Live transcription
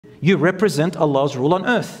You represent Allah's rule on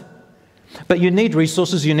earth. But you need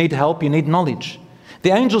resources, you need help, you need knowledge.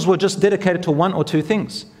 The angels were just dedicated to one or two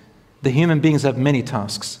things. The human beings have many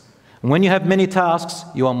tasks. And when you have many tasks,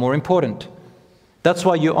 you are more important. That's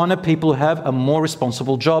why you honor people who have a more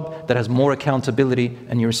responsible job, that has more accountability,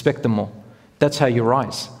 and you respect them more. That's how you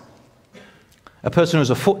rise. A person who's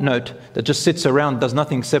a footnote that just sits around, does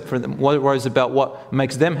nothing except for them, worries about what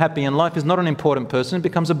makes them happy in life, is not an important person. It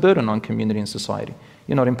becomes a burden on community and society.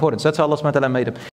 You're not important. So that's how Allah subhanahu wa ta'ala made him.